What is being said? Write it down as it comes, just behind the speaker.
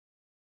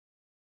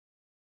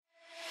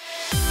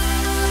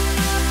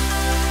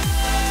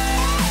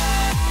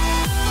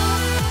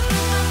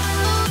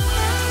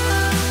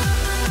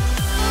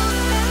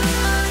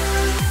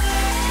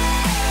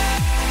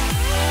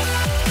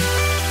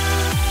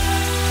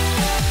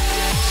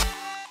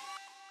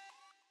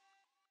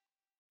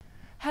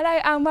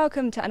Hello and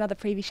welcome to another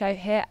preview show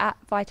here at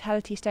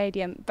Vitality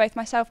Stadium. Both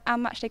myself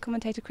and matchday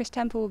commentator Kris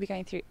will be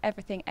going through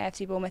everything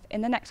AFC Bournemouth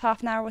in the next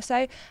half an hour or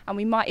so, and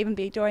we might even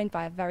be joined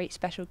by a very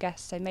special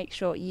guest, so make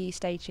sure you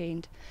stay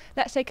tuned.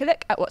 Let's take a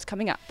look at what's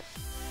coming up.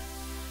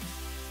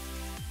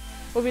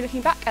 We'll be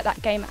looking back at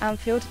that game at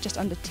Anfield just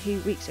under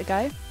 2 weeks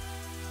ago.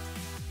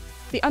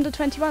 The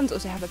under-21s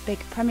also have a big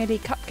Premier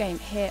League Cup game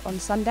here on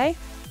Sunday.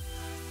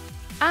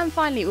 And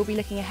finally, we'll be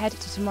looking ahead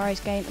to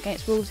tomorrow's game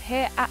against Wolves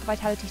here at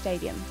Vitality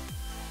Stadium.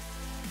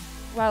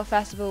 Well,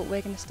 first of all,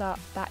 we're going to start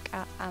back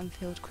at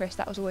Anfield. Kris,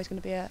 that was always going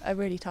to be a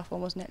really tough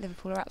one, wasn't it?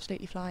 Liverpool are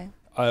absolutely flying.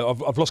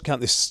 I've lost count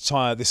this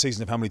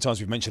season of how many times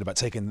we've mentioned about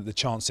taking the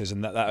chances,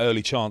 and that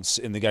early chance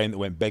in the game that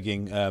went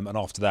begging, and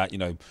after that,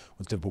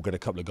 once Liverpool get a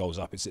couple of goals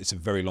up, it's a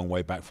very long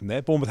way back from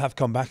there. Bournemouth have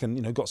come back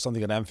and got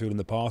something at Anfield in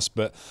the past,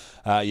 but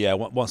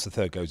once the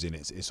third goes in,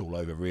 it's all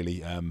over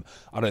really.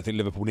 I don't think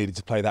Liverpool needed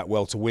to play that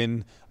well to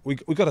win.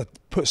 We've got to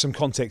put some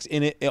context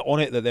on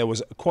it that there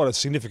was quite a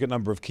significant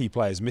number of key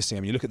players missing.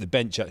 I mean, you look at the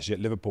bench actually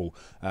at Liverpool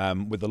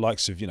with the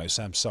likes of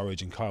Sam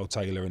Surridge and Kyle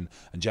Taylor and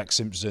Jack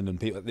Simpson and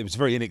people. It was a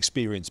very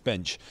inexperienced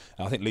bench.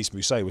 I think Lys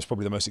Mousset was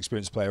probably the most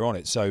experienced player on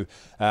it. So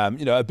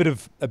a bit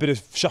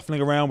of shuffling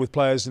around with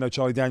players.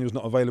 Charlie Daniels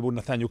not available.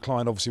 Nathaniel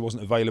Klein obviously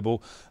wasn't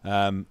available,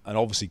 and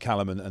obviously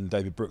Callum and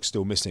David Brooks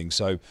still missing.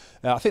 So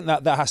I think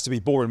that has to be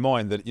bore in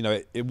mind that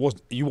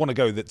you want to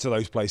go to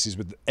those places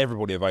with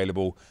everybody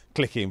available,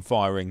 clicking,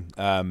 firing.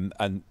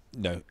 And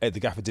Ed the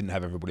Gaffer didn't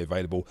have everybody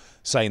available.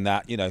 Saying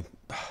that,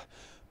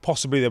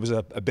 possibly there was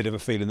a bit of a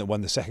feeling that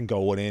when the second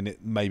goal went in,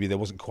 maybe there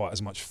wasn't quite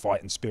as much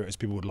fight and spirit as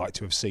people would like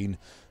to have seen.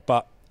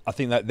 But I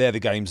think that they're the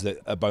games that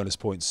are bonus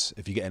points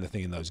if you get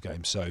anything in those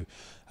games. So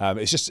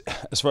it's just,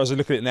 as far as I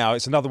look at it now,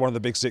 it's another one of the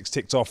big six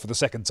ticked off for the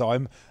second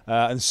time,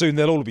 and soon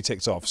they'll all be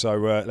ticked off. So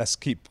let's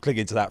keep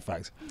clinging to that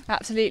fact.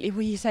 Absolutely.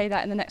 Will you say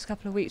that in the next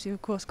couple of weeks? We've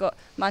of course got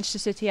Manchester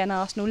City and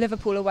Arsenal.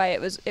 Liverpool away,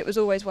 it was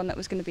always one that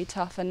was going to be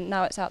tough, and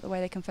now it's out the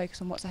way. They can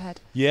focus on what's ahead.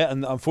 Yeah,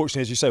 and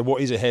unfortunately, as you say,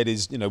 what is ahead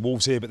is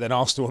Wolves here, but then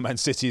Arsenal and Man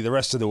City the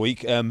rest of the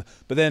week. But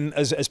then,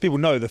 as people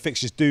know, the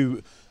fixtures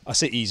do. I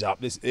say ease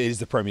up. It is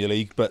the Premier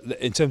League, but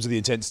in terms of the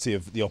intensity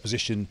of the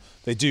opposition,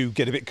 they do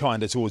get a bit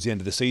kinder towards the end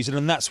of the season,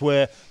 and that's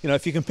where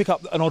if you can pick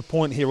up an odd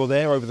point here or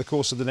there over the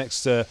course of the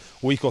next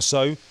week or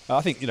so,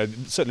 I think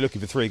certainly looking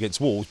for 3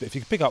 against Wolves. But if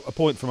you can pick up a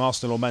point from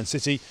Arsenal or Man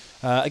City,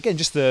 again,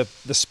 just the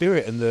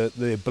spirit and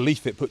the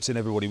belief it puts in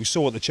everybody. We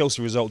saw what the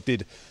Chelsea result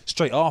did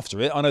straight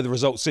after it. I know the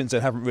results since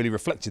then haven't really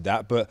reflected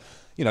that, but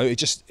it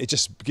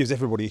just gives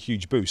everybody a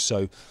huge boost.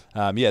 So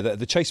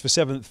the chase for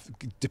 7th,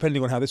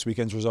 depending on how this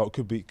weekend's result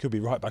could be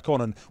right back on.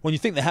 And when you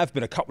think there have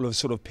been a couple of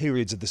sort of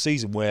periods of the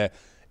season where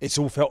it's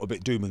all felt a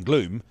bit doom and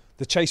gloom,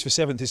 the chase for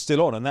 7th is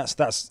still on, and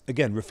that's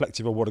again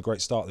reflective of what a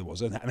great start there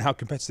was and how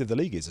competitive the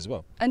league is as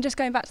well. And just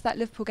going back to that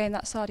Liverpool game,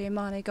 that Sadio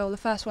Mane goal, the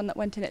first one that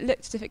went in, it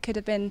looked as if it could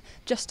have been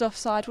just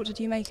offside. What did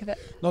you make of it?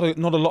 Not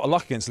a lot of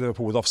luck against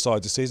Liverpool with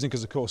offside this season,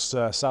 because of course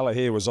Salah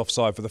here was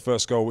offside for the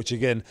first goal, which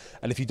again,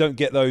 and if you don't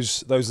get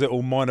those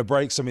little minor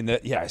breaks, I mean,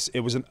 yes,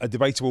 it was a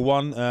debatable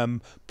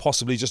one,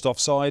 possibly just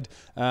offside.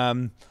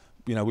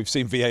 We've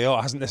seen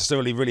VAR hasn't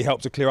necessarily really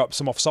helped to clear up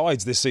some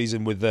offsides this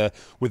season with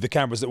the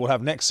cameras that we'll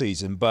have next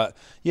season. But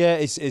yeah,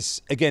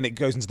 it's again, it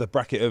goes into the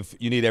bracket of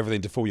you need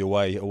everything to fall your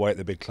way away at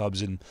the big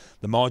clubs, and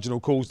the marginal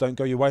calls don't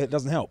go your way. It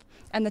doesn't help.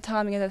 And the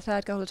timing of the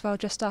third goal as well,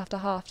 just after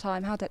half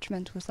time. How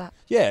detrimental was that?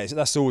 Yeah,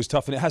 that's always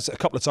tough, and it has a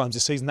couple of times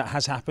this season that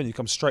has happened. You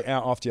come straight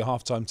out after your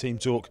half time team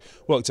talk,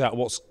 worked out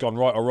what's gone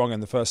right or wrong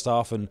in the first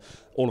half, and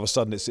all of a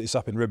sudden it's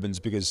up in ribbons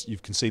because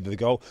you've conceded the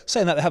goal.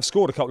 Saying that, they have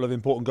scored a couple of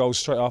important goals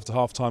straight after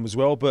half time as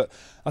well. But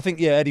I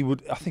think Eddie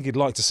he'd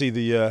like to see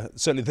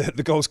certainly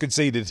the goals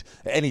conceded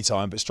at any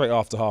time, but straight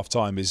after half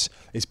time is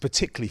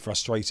particularly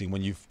frustrating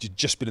when you've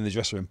just been in the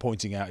dressing room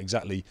pointing out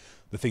exactly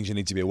the things you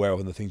need to be aware of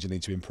and the things you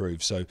need to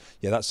improve. So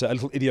yeah, that's a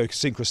little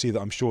idiosyncrasy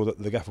that I'm sure that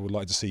the gaffer would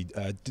like to see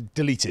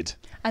deleted.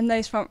 And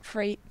those front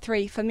three,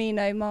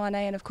 Firmino, Mane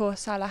and of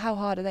course Salah, how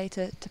hard are they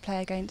to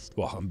play against?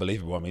 Well,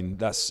 unbelievable. I mean,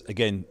 that's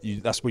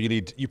where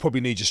you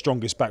probably need your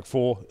strongest back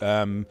four.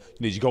 You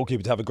need your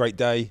goalkeeper to have a great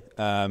day.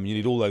 You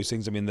need all those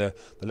things. I mean, the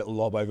little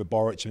lob over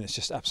Boric, I mean, it's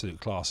just absolute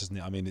class, isn't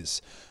it? I mean,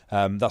 it's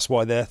that's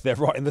why they're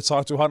right in the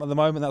title hunt at the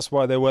moment. That's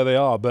why they're where they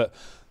are. But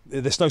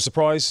there's no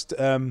surprise,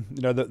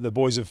 the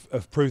boys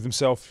have proved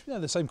themselves.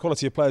 The same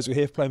quality of players were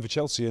here playing for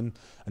Chelsea and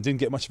didn't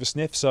get much of a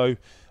sniff. So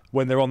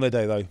when they're on their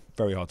day, though,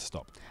 very hard to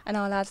stop. And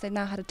our lads, they've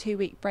now had a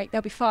 2-week break.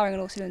 They'll be firing on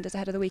all cylinders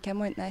ahead of the weekend,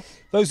 won't they?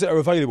 Those that are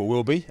available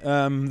will be.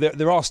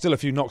 There are still a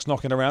few knocks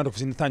knocking around.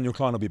 Obviously, Nathaniel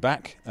Klein will be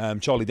back.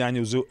 Charlie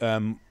Daniels,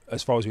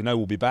 as far as we know,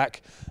 will be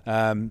back.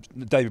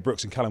 David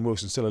Brooks and Callum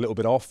Wilson still a little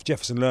bit off.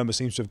 Jefferson Lerma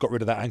seems to have got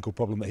rid of that ankle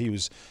problem that he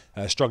was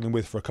struggling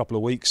with for a couple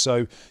of weeks.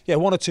 So, yeah,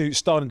 1 or 2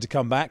 starting to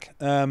come back.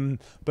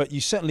 But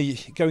you certainly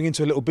going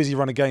into a little busy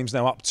run of games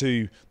now up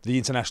to the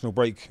international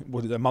break,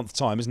 a month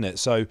time, isn't it?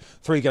 So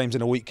 3 games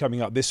in a week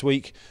coming up this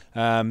week.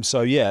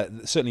 So, yeah,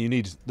 certainly you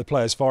need the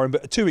players firing.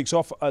 But 2 weeks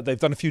off, they've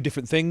done a few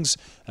different things.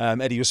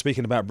 Eddie was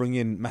speaking about bringing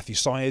in Matthew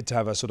Syed to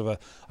have a sort of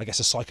a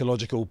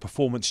psychological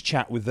performance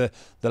chat with the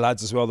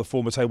lads as well, the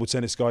former table table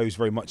tennis guy who's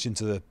very much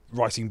into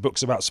writing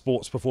books about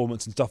sports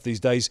performance and stuff these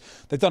days.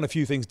 They've done a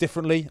few things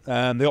differently.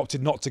 They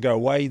opted not to go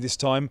away this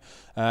time,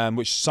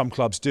 which some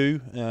clubs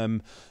do.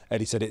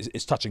 Eddie said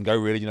it's touch and go,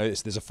 really.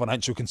 There's a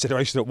financial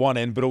consideration at one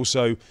end, but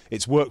also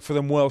it's worked for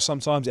them well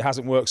sometimes. It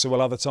hasn't worked so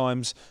well other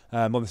times.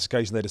 On this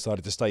occasion, they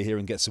decided to stay here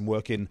and get some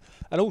work in.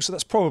 And also,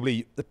 that's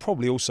probably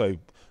also,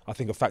 I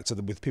think, a factor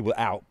with people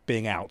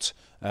being out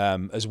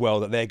as well,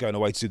 that they're going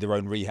away to do their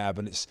own rehab,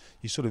 and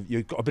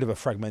you've got a bit of a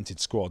fragmented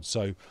squad.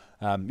 So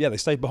they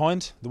stayed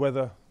behind. The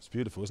weather is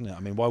beautiful, isn't it? I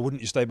mean, why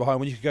wouldn't you stay behind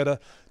when you could go to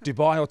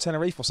Dubai or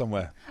Tenerife or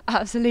somewhere?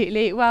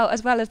 Absolutely. Well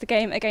as the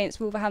game against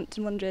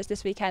Wolverhampton Wanderers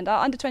this weekend,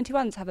 our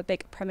under-21s have a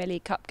big Premier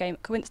League Cup game,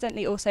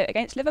 coincidentally also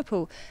against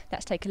Liverpool.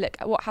 Let's take a look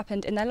at what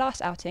happened in their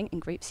last outing in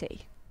Group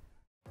C.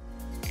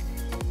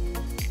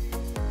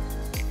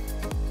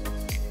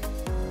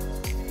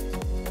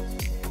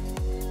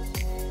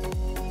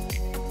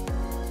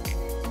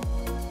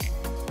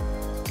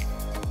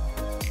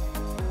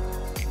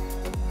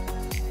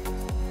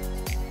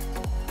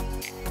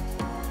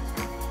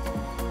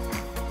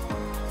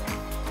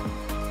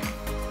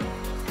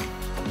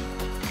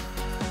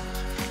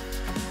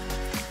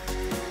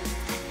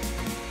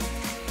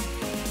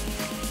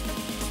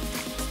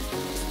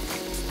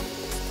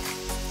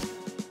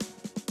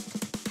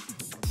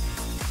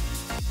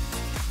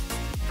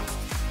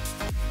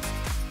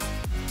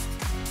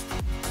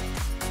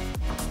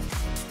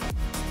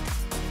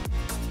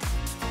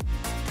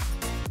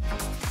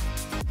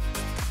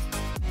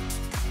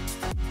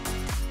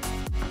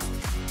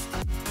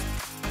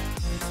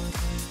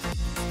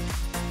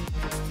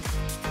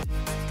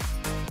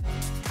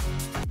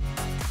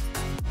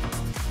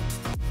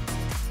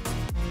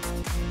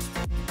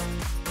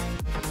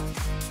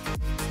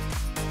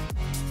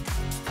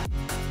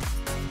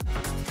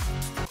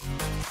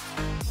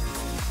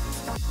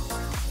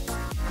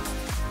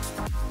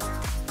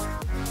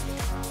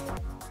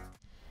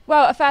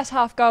 Well, a first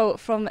half goal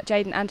from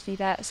Jaden Anthony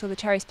there saw the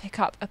Cherries pick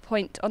up a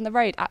point on the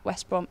road at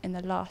West Brom in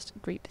the last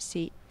Group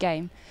C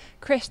game.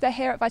 Kris, they're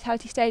here at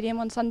Vitality Stadium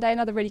on Sunday,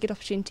 another really good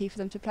opportunity for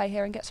them to play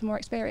here and get some more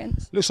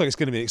experience. Looks like it's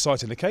going to be an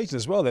exciting occasion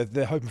as well.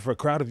 They're hoping for a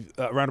crowd of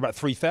around about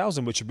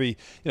 3,000, which would be,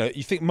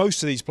 you think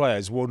most of these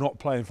players will not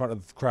play in front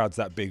of crowds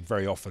that big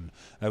very often.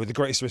 With the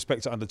greatest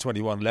respect to under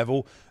 21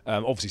 level,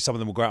 obviously some of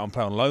them will go out and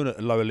play on loan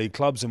at lower league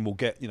clubs and will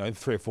get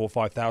 3 or 4,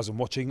 5,000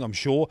 watching, I'm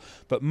sure.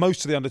 But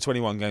most of the under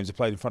 21 games are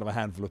played in front of a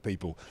handful of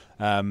people.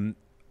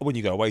 When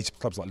you go away to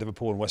clubs like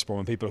Liverpool and West Brom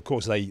and people, of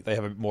course, they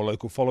have a bit more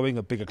local following,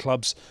 a bigger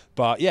clubs.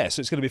 But yeah, so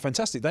it's going to be a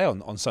fantastic day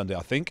on Sunday,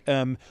 I think.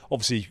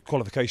 Obviously,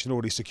 qualification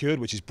already secured,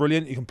 which is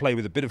brilliant. You can play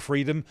with a bit of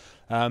freedom.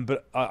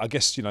 But I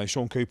guess,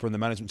 Sean Cooper and the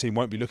management team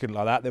won't be looking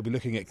like that. They'll be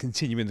looking at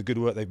continuing the good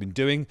work they've been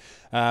doing.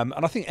 And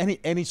I think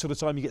any sort of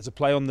time you get to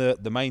play on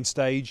the main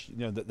stage,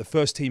 the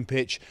first team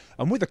pitch,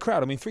 and with a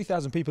crowd,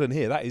 3,000 people in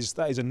here, that is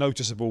a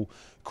noticeable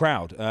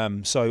crowd.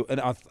 And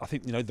I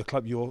think, the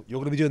club, you're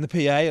going to be doing the PA,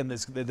 and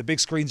the big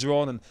screens are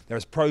on, and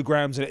there's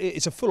programs, and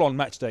it's a full-on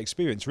match day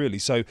experience, really.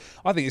 So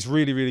I think it's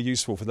really, really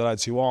useful for the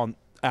lads who aren't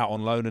out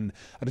on loan and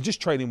are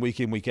just training week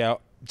in, week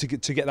out, to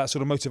get that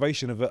sort of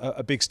motivation of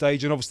a big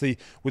stage, and obviously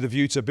with a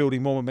view to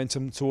building more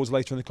momentum towards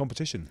later in the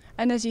competition.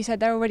 And as you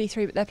said, they're already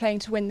through, but they're playing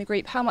to win the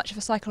group. How much of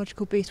a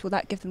psychological boost will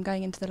that give them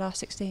going into the last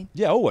 16?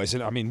 Yeah, always.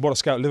 And what a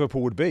scout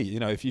Liverpool would be.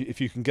 If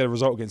you can get a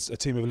result against a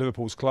team of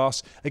Liverpool's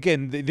class.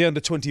 Again, the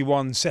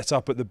under-21 set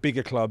up at the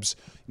bigger clubs,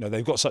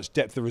 they've got such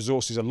depth of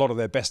resources. A lot of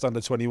their best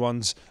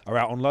under-21s are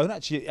out on loan,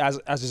 actually, as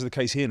is the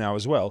case here now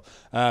as well.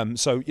 I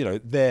guess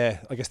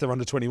their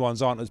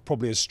under-21s aren't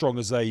probably as strong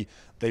as they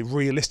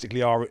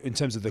realistically are in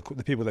terms of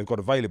the people they've got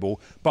available,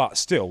 but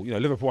still,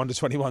 Liverpool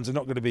under-21s are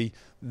not going to be.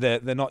 They're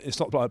not. It's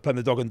not like playing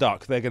the dog and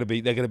duck. They're going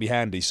to be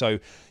handy. So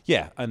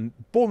yeah, and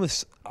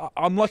Bournemouth,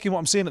 I'm liking what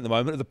I'm seeing at the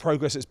moment, of the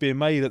progress that's being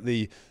made at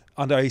the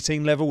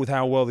under-18 level with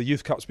how well the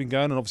Youth Cup's been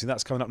going, and obviously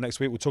that's coming up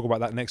next week. We'll talk about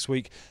that next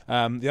week. The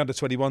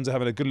under-21s are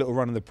having a good little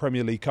run in the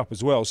Premier League Cup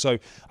as well. So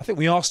I think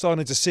we are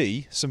starting to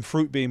see some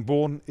fruit being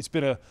born. It's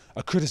been a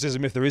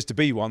criticism, if there is to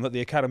be one, that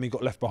the academy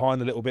got left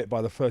behind a little bit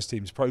by the first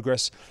team's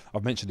progress.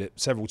 I've mentioned it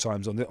several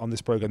times on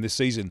this programme this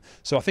season.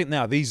 So I think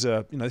now this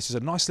is a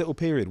nice little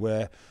period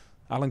where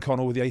Alan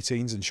Connell with the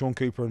 18s and Sean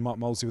Cooper and Mark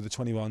Molesley with the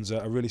 21s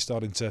are really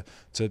starting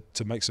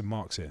to make some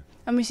marks here.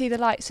 And we see the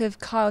likes of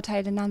Kyle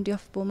Taylor, Namdi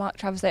Offball, Mark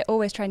Travers, they're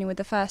always training with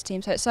the first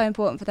team, so it's so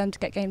important for them to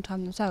get game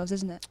time themselves,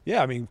 isn't it?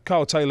 Yeah,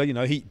 Kyle Taylor,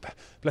 he,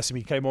 bless him,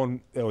 he came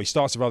on, he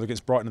started rather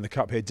against Brighton in the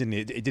Cup here, didn't he?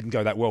 It didn't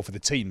go that well for the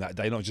team that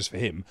day, not just for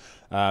him.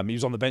 He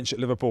was on the bench at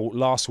Liverpool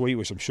last week,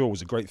 which I'm sure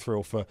was a great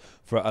thrill for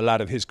a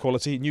lad of his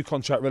quality. New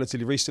contract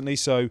relatively recently,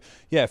 so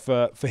yeah,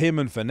 for him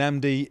and for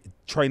Namdi,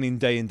 training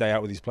day in, day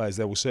out with these players,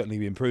 they will certainly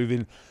be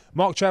improving.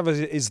 Mark Travers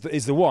is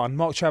the one.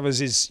 Mark Travers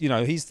is,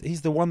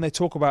 he's the one they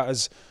talk about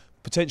as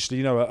potentially,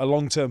 you know, a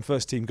long-term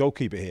first-team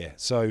goalkeeper here.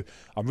 So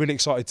I'm really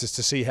excited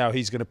to see how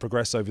he's going to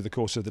progress over the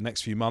course of the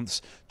next few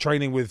months.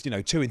 Training with, you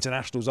know, 2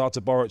 internationals,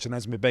 Artur Boric and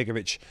Asmir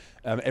Begovic,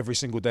 every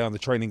single day on the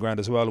training ground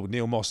as well. With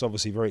Neil Moss,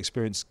 obviously very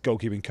experienced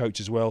goalkeeping coach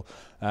as well.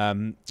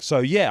 So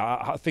yeah,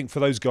 I think for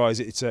those guys,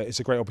 it's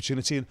a great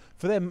opportunity, and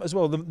for them as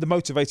well, the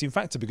motivating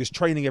factor, because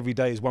training every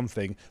day is one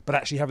thing, but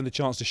actually having the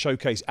chance to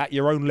showcase at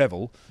your own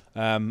level,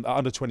 at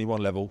under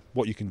 21 level,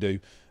 what you can do.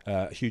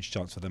 A huge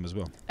chance for them as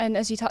well. And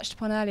as you touched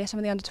upon earlier, some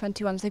of the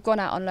under-21s, they've gone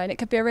out on loan. It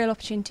could be a real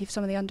opportunity for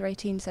some of the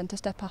under-18s then to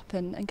step up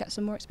and get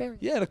some more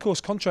experience. Yeah, and of course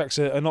contracts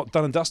are not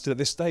done and dusted at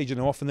this stage. You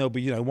know, often there'll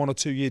be, you know, 1 or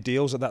 2 year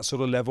deals at that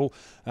sort of level.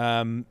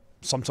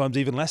 Sometimes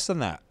even less than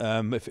that.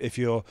 If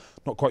you're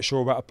not quite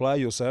sure about a player,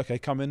 you'll say, okay,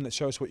 come in, let's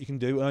show us what you can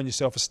do, earn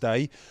yourself a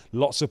stay.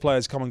 Lots of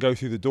players come and go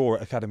through the door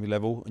at academy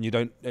level, and you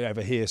don't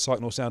ever hear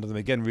sight nor sound of them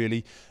again,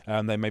 really.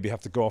 They maybe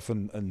have to go off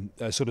and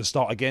sort of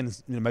start again,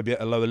 you know, maybe at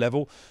a lower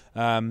level.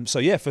 So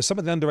yeah, for some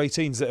of the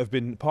under-18s that have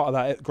been part of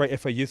that great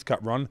FA Youth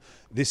Cup run,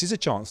 this is a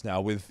chance now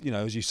with, you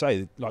know, as you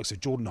say, the likes of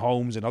Jordan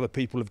Holmes and other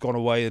people have gone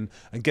away and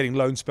getting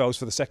loan spells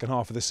for the second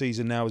half of the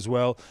season now as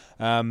well.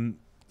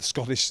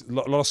 Scottish, a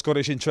lot of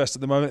Scottish interest at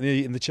the moment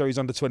in the Cherries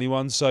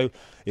under-21, so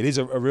it is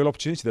a real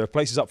opportunity. There are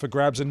places up for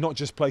grabs, and not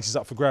just places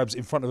up for grabs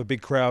in front of a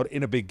big crowd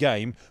in a big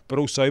game, but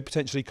also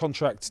potentially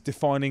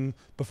contract-defining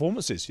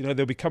performances. You know,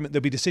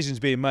 there'll be decisions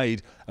being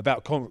made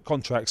about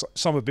contracts.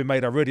 Some have been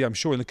made already, I'm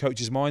sure, in the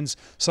coaches' minds.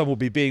 Some will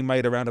be being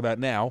made around about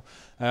now,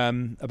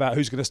 about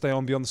who's going to stay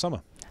on beyond the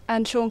summer.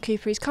 And Sean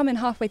Cooper, he's come in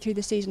halfway through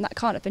the season. That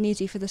can't have been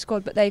easy for the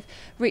squad, but they've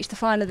reached the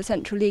final of the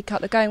Central League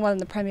Cup. They're going well in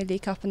the Premier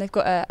League Cup, and they've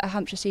got a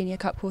Hampshire Senior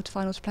Cup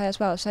quarter-finals to play as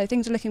well. So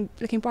things are looking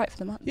bright for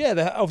them, aren't they? Yeah,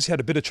 they obviously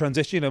had a bit of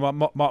transition. You know,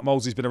 Mark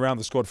Molesley's been around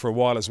the squad for a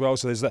while as well,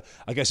 so there's that,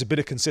 I guess, a bit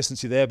of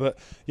consistency there. But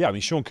yeah, I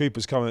mean, Sean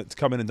Cooper's come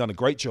in and done a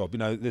great job. You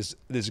know, there's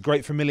a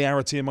great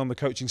familiarity among the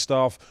coaching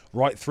staff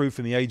right through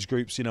from the age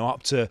groups, you know,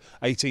 up to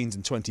 18s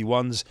and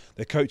 21s.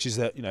 They're coaches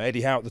that, you know,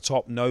 Eddie Howe at the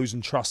top knows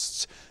and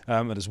trusts,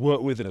 and has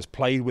worked with and has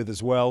played with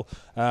as well.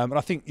 And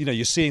I think, you know,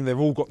 you're seeing they've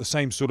all got the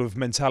same sort of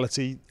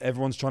mentality.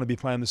 Everyone's trying to be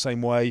playing the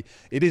same way.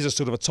 It is a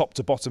sort of a top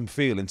to bottom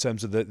feel in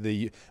terms of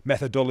the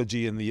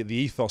methodology and the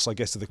ethos, I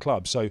guess, of the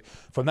club. So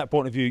from that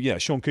point of view, yeah,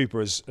 Sean Cooper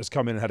has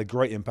come in and had a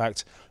great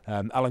impact.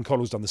 Alan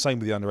Cottle's done the same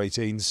with the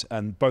under-18s,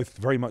 and both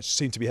very much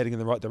seem to be heading in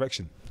the right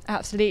direction.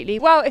 Absolutely.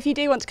 Well, if you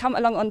do want to come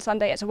along on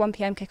Sunday, it's a 1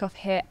 p.m. kick-off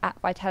here at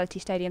Vitality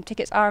Stadium.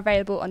 Tickets are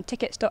available on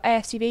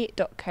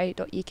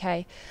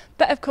tickets.afcb.co.uk.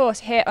 But of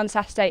course, here on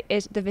Saturday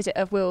is the visit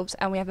of Wolves,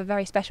 and we have a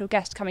very special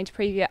guest coming to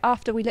preview it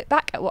after we look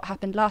back at what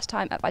happened last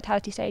time at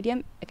Vitality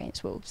Stadium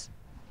against Wolves.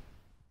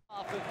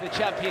 Half of the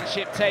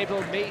championship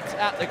table meet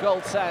at the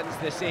Gold Sands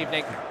this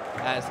evening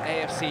as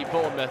AFC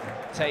Bournemouth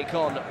take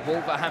on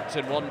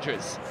Wolverhampton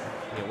Wanderers.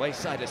 The away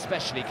side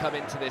especially come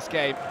into this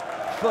game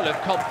full of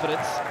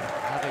confidence,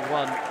 having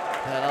won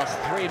their last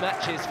 3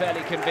 matches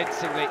fairly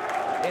convincingly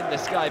in the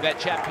Sky Bet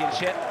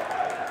Championship.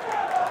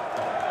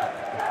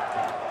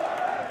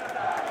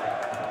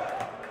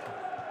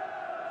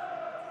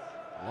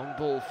 Long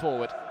ball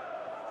forward.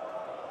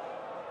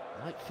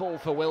 Might fall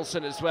for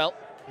Wilson as well,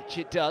 which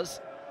it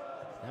does.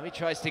 Now he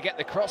tries to get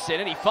the cross in,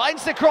 and he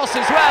finds the cross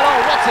as well.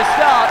 Oh, what a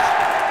start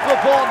for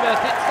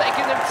Bournemouth. It's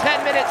taken them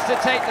 10 minutes to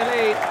take the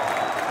lead,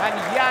 and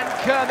Jan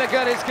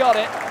Kermorgan has got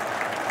it.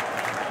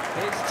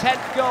 His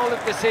 10th goal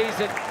of the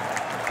season,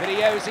 but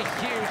he owes a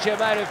huge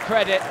amount of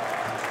credit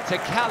to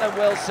Callum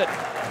Wilson.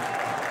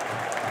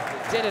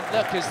 It didn't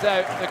look as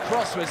though the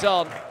cross was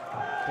on,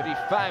 but he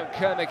found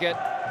Kermorgan,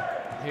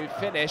 who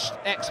finished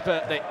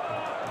expertly. Here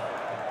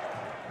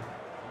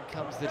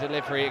comes the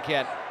delivery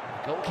again.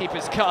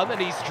 Goalkeeper's come and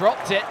he's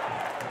dropped it.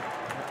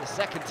 And the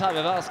second time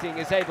of asking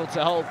is able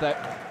to hold though.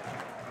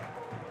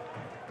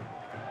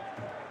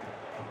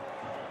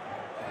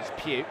 There's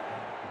Pugh.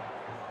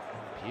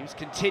 Pugh's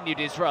continued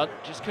his run,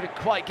 just couldn't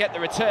quite get the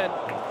return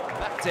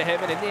back to him,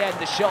 and in the end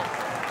the shot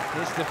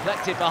is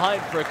deflected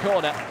behind for a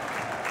corner.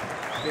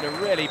 It's been a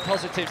really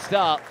positive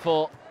start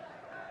for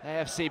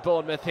AFC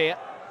Bournemouth here.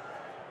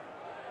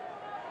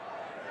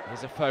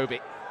 Here's Afobe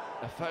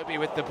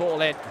with the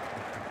ball in.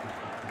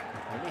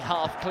 Only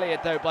half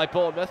cleared though by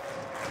Bournemouth.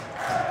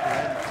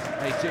 And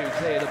they do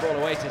clear the ball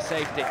away to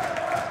safety.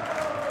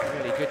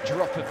 Really good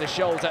drop of the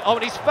shoulder. Oh,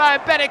 and he's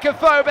found Benik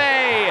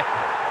Afobe!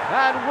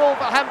 And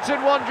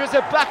Wolverhampton Wanderers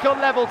are back on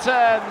level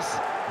terms.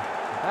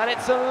 And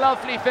it's a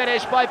lovely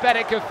finish by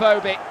Benik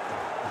Afobe.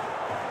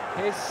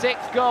 His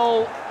 6th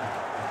goal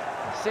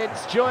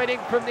since joining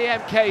from the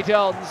MK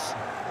Dons.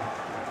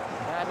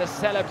 And a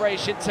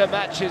celebration to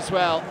match as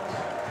well.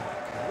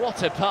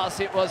 What a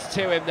pass it was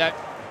to him though.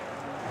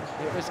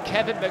 It was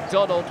Kevin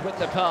McDonald with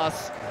the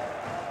pass.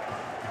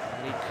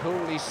 And he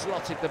coolly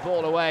slotted the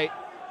ball away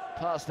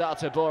past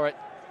Artur Boric.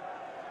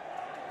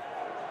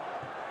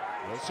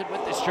 Wilson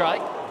with the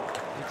strike.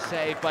 Good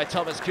save by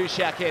Thomas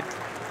Kuszak in.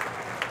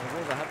 The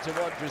Wolverhampton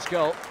Wanderers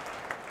goal.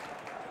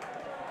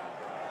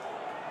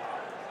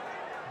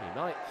 You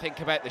might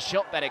think about the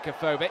shot, Benik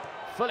Afobe.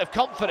 Full of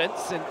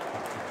confidence, and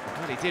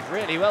well, he did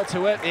really well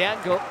to work the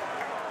angle.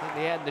 In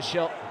the end, the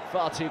shot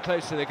far too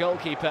close to the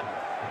goalkeeper.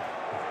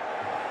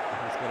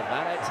 He's got a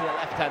man out to the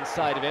left-hand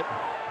side of him.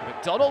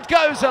 McDonald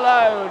goes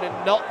alone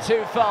and not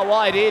too far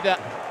wide either.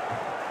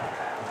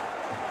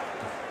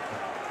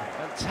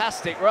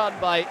 Fantastic run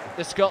by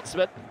the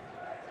Scotsman.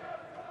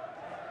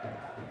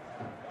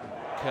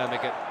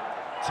 Kermigan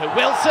to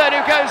Wilson,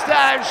 who goes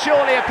down,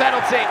 surely a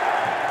penalty.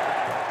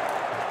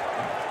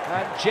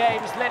 And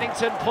James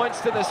Linnington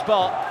points to the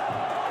spot.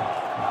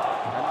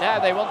 And now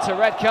they want a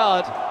red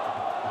card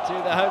to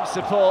the home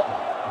support.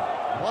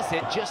 Was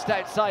it just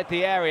outside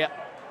the area?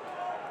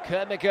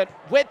 Kermigan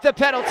with the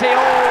penalty.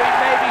 Oh, he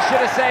maybe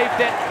should have saved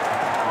it.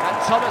 And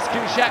Thomas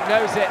Kuszczak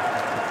knows it.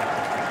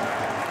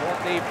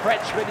 But the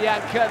Frenchman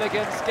Jan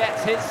Kermigan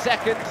gets his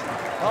second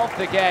of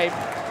the game.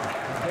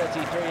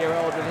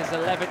 33-year-old with his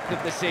 11th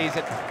of the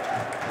season.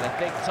 And I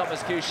think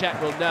Thomas Kuszczak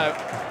will know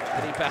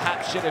that he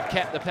perhaps should have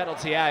kept the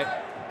penalty out.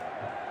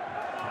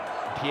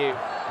 Pugh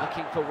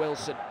looking for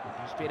Wilson,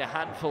 who's been a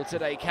handful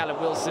today, Callum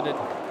Wilson, and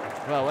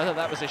well, whether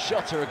that was a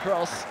shot or a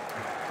cross,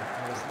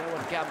 there was no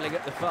one gambling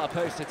at the far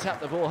post to tap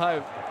the ball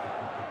home.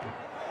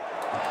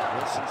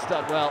 Wilson's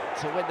done well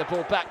to win the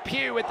ball back.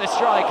 Pugh with the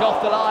strike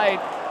off the line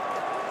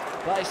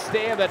by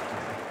Stearman.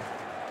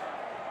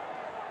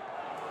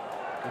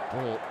 Good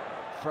ball.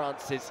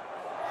 Francis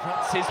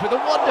with a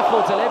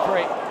wonderful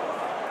delivery,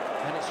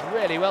 and it's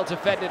really well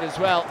defended as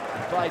well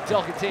by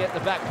Doherty at the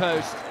back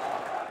post.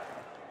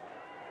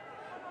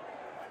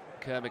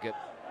 Kermigan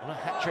on a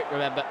hat-trick,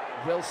 remember.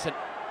 Wilson,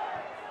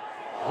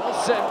 you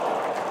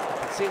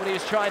can see what he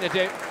was trying to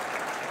do.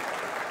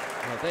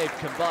 Well, they've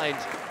combined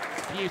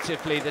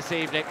beautifully this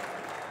evening.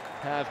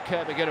 Have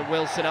Kermigan and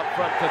Wilson up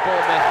front for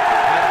Bournemouth,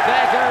 and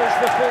there goes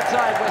the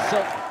full-time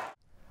whistle.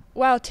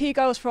 Well, 2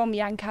 goals from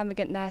Jan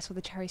Kermigan there saw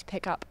the Cherries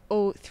pick up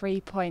all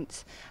 3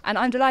 points. And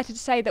I'm delighted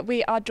to say that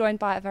we are joined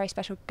by a very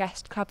special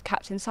guest. Club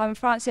captain Simon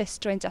Francis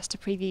joins us to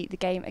preview the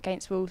game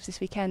against Wolves this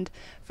weekend.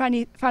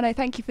 Frano,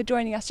 thank you for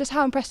joining us. Just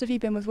how impressed have you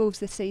been with Wolves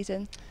this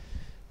season?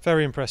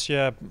 Very impressed,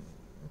 yeah.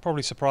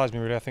 Probably surprised me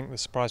really. I think the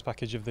surprise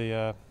package of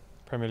the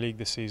Premier League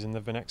this season,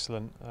 they've been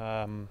excellent.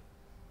 I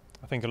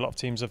think a lot of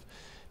teams have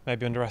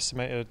maybe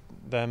underestimated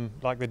them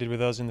like they did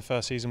with us in the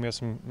first season. We had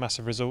some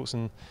massive results,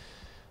 and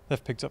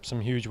they've picked up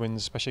some huge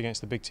wins, especially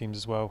against the big teams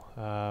as well.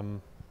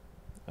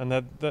 And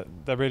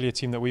they're really a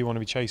team that we want to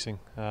be chasing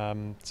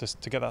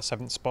to get that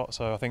 7th spot.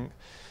 So I think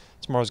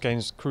tomorrow's game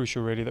is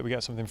crucial, really, that we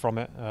get something from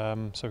it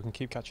so we can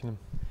keep catching them.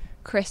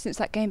 Kris, since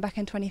that game back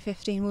in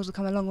 2015, Wolves have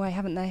come a long way,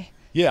 haven't they?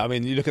 Yeah, I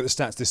mean, you look at the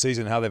stats this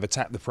season, how they've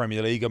attacked the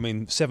Premier League. I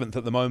mean, 7th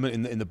at the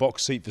moment in the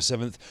box seat for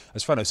 7th.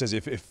 As Frano says,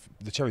 if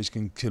the Cherries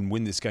can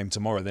win this game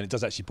tomorrow, then it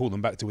does actually pull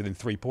them back to within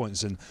 3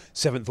 points. And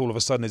 7th all of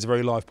a sudden is a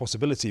very live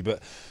possibility.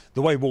 But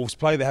the way Wolves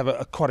play, they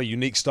have quite a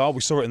unique style. We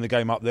saw it in the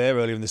game up there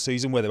earlier in the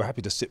season where they were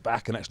happy to sit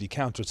back and actually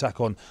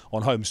counter-attack on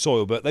home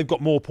soil. But they've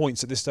got more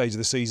points at this stage of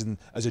the season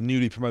as a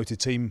newly promoted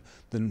team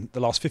than the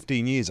last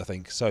 15 years, I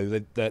think.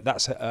 So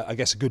that's, I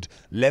guess, a good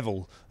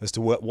level as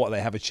to what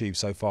they have achieved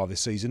so far this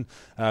season.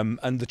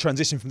 And the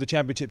transition from the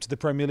Championship to the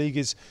Premier League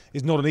is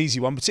not an easy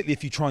one, particularly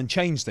if you try and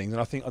change things.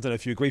 And I don't know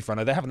if you agree,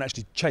 Frano, they haven't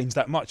actually changed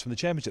that much from the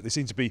Championship. They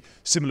seem to be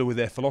similar with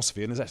their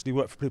philosophy, and has actually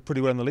worked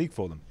pretty well in the league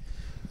for them.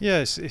 Yeah,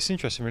 it's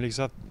interesting really,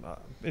 because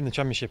in the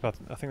Championship I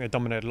think they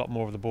dominated a lot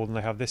more of the ball than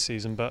they have this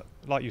season. But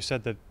like you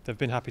said, they've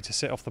been happy to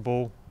sit off the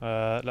ball,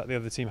 let the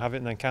other team have it,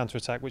 and then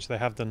counter-attack, which they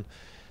have done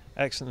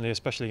excellently,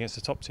 especially against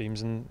the top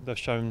teams. And they've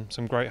shown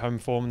some great home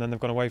form, and then they've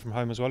gone away from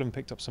home as well and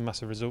picked up some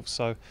massive results.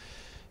 So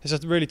it's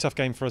a really tough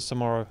game for us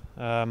tomorrow.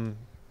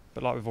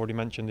 But like we've already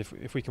mentioned,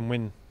 if we can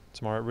win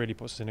tomorrow, it really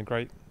puts us in a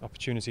great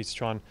opportunity to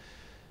try and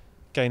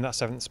gain that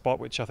 7th spot,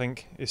 which I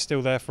think is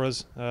still there for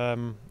us.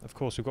 Of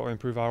course, we've got to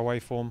improve our away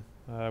form,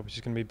 which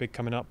is going to be big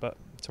coming up, but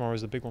tomorrow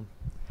is the big one.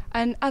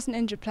 And as an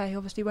injured player who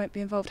obviously won't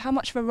be involved, how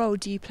much of a role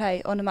do you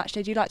play on a match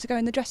day? Do you like to go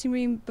in the dressing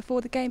room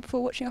before the game,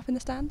 before watching up in the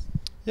stands?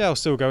 Yeah, I'll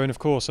still go in, of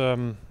course.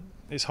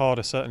 It's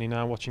harder certainly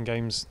now watching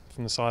games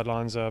from the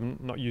sidelines.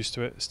 Not used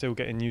to it, still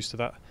getting used to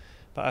that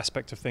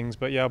aspect of things.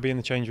 But yeah, I'll be in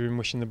the changing room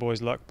wishing the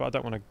boys luck, but I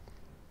don't want to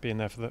be in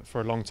there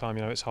for a long time.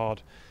 You know, it's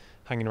hard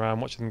hanging around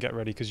watching them get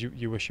ready because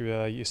you wish you were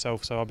there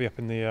yourself. So I'll be up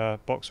in the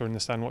box or in the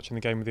stand watching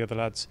the game with the other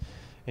lads,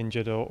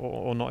 injured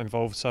or not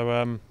involved.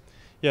 So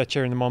yeah,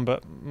 cheering them on.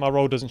 But my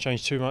role doesn't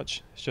change too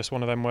much. It's just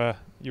one of them where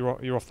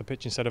you're off the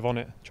pitch instead of on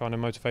it, trying to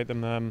motivate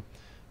them,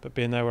 but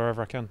being there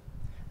wherever I can.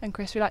 And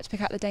Kris, we like to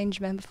pick out the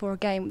danger men before a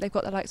game. They've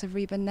got the likes of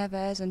Ruben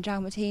Neves and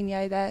João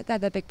Moutinho. They're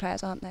the big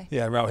players, aren't they?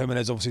 Yeah, Raul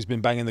Jimenez obviously has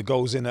been banging the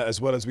goals in as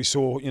well, as we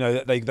saw. You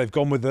know, they've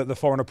gone with the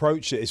foreign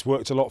approach. It's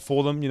worked a lot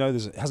for them. You know,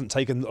 it hasn't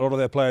taken a lot of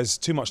their players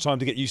too much time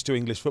to get used to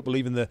English football.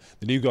 Even the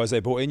new guys they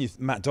brought in,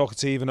 Matt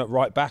Doherty, even at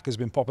right back, has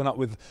been popping up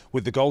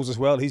with the goals as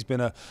well. He's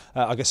been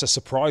I guess a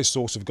surprise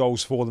source of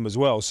goals for them as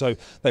well. So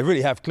they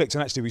really have clicked.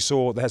 And actually, we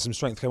saw they had some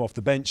strength come off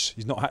the bench.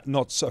 He's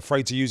not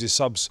afraid to use his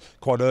subs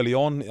quite early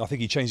on. I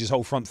think he changed his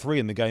whole front three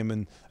in the game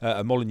and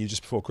Molineux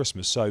just before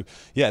Christmas. So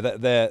yeah,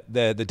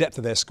 the depth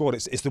of their squad,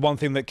 it's the one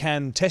thing that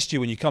can test you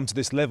when you come to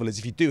this level, is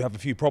if you do have a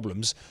few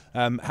problems,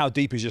 how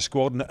deep is your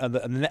squad, and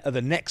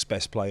the next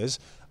best players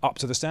up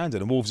to the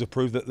standard. And Wolves have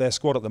proved that their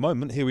squad at the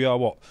moment, here we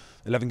are,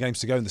 11 games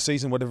to go in the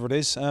season, whatever it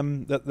is,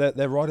 that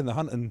they're right in the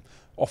hunt and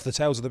off the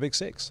tails of the big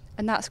six.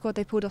 And that squad,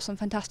 they pulled off some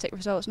fantastic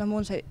results, none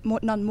more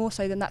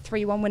so than that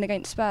 3-1 win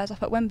against Spurs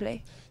up at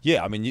Wembley.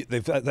 Yeah, I mean,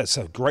 that's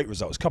a great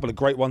result. A couple of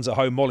great ones at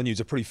home.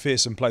 Molineux's a pretty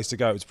fearsome place to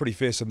go. It was pretty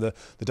fearsome the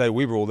day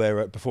we were all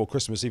there before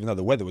Christmas, even though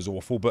the weather was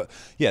awful. But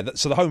yeah,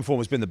 so the home form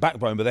has been the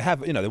backbone. But they have,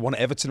 they won at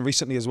Everton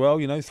recently as well,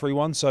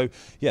 3-1. So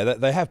yeah,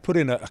 they have put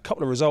in a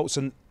couple of results,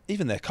 and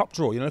even their cup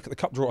draw. Look at the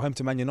cup draw at home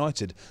to Man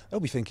United. They'll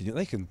be thinking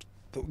they can.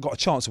 Got a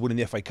chance of winning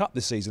the FA Cup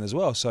this season as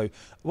well, so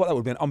that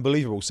would be an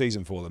unbelievable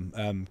season for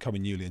them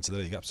coming newly into the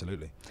league,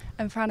 absolutely.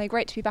 And Frano,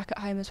 great to be back at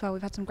home as well.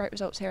 We've had some great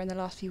results here in the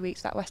last few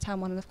weeks, that West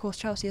Ham one and of course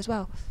Chelsea as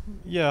well.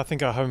 Yeah, I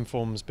think our home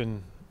form's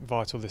been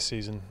vital this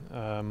season.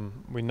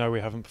 We know we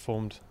haven't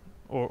performed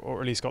or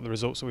at least got the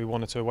results that we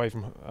wanted to away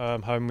from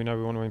home. We know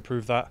we want to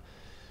improve that.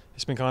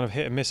 It's been kind of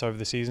hit and miss over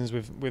the seasons.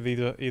 We've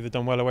either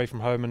done well away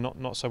from home and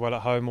not so well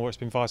at home, or it's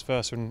been vice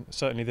versa, and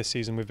certainly this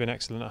season we've been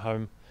excellent at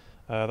home.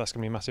 That's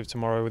going to be massive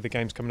tomorrow with the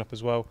games coming up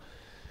as well.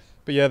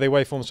 But yeah, the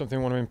away form's something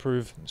we want to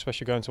improve,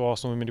 especially going to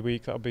Arsenal in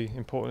midweek. That'll be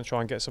important to try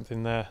and get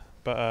something there.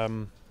 But I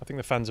think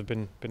the fans have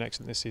been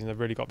excellent this season. They've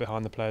really got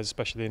behind the players,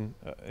 especially in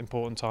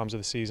important times of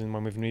the season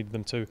when we've needed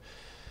them to.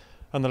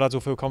 And the lads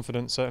will feel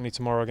confident, certainly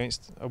tomorrow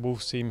against a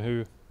Wolves team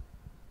who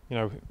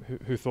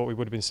thought we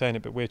would have been saying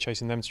it, but we're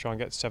chasing them to try and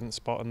get to 7th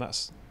spot, and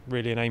that's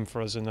really an aim for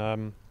us.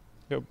 And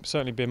it'll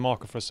certainly be a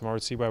marker for us tomorrow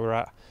to see where we're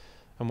at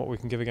and what we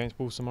can give against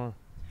Wolves tomorrow.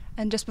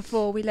 And just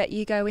before we let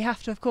you go, we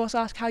have to, of course,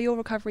 ask how your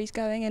recovery's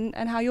going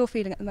and how you're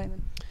feeling at the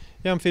moment.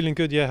 Yeah, I'm feeling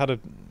good. Yeah, had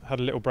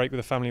a little break with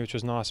the family, which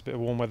was nice. A bit of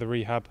warm weather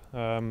rehab.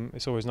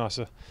 It's always nice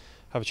to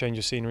have a change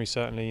of scenery.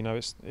 Certainly,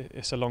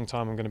 it's a long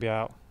time. I'm going to be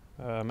out,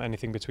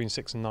 anything between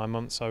 6 and 9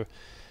 months. So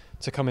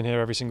to come in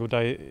here every single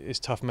day is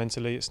tough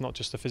mentally. It's not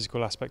just the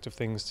physical aspect of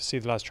things. To see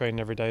the lads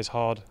training every day is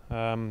hard,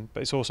 but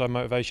it's also a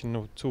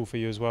motivational tool for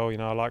you as well.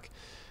 I like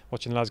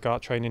watching the lads go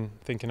out training,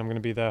 thinking I'm going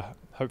to be there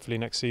hopefully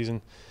next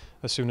season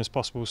as soon as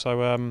possible. So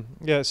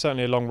yeah, it's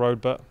certainly a long road,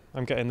 but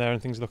I'm getting there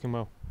and things are looking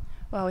well.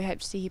 Well, we hope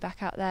to see you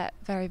back out there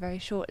very, very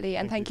shortly.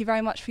 And thank you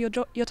very much for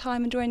your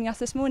time and joining us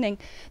this morning.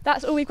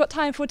 That's all we've got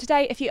time for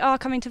today. If you are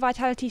coming to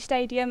Vitality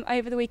Stadium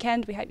over the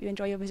weekend, we hope you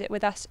enjoy your visit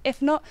with us.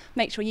 If not,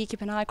 make sure you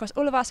keep an eye across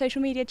all of our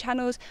social media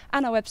channels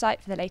and our website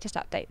for the latest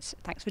updates.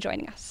 Thanks for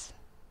joining us.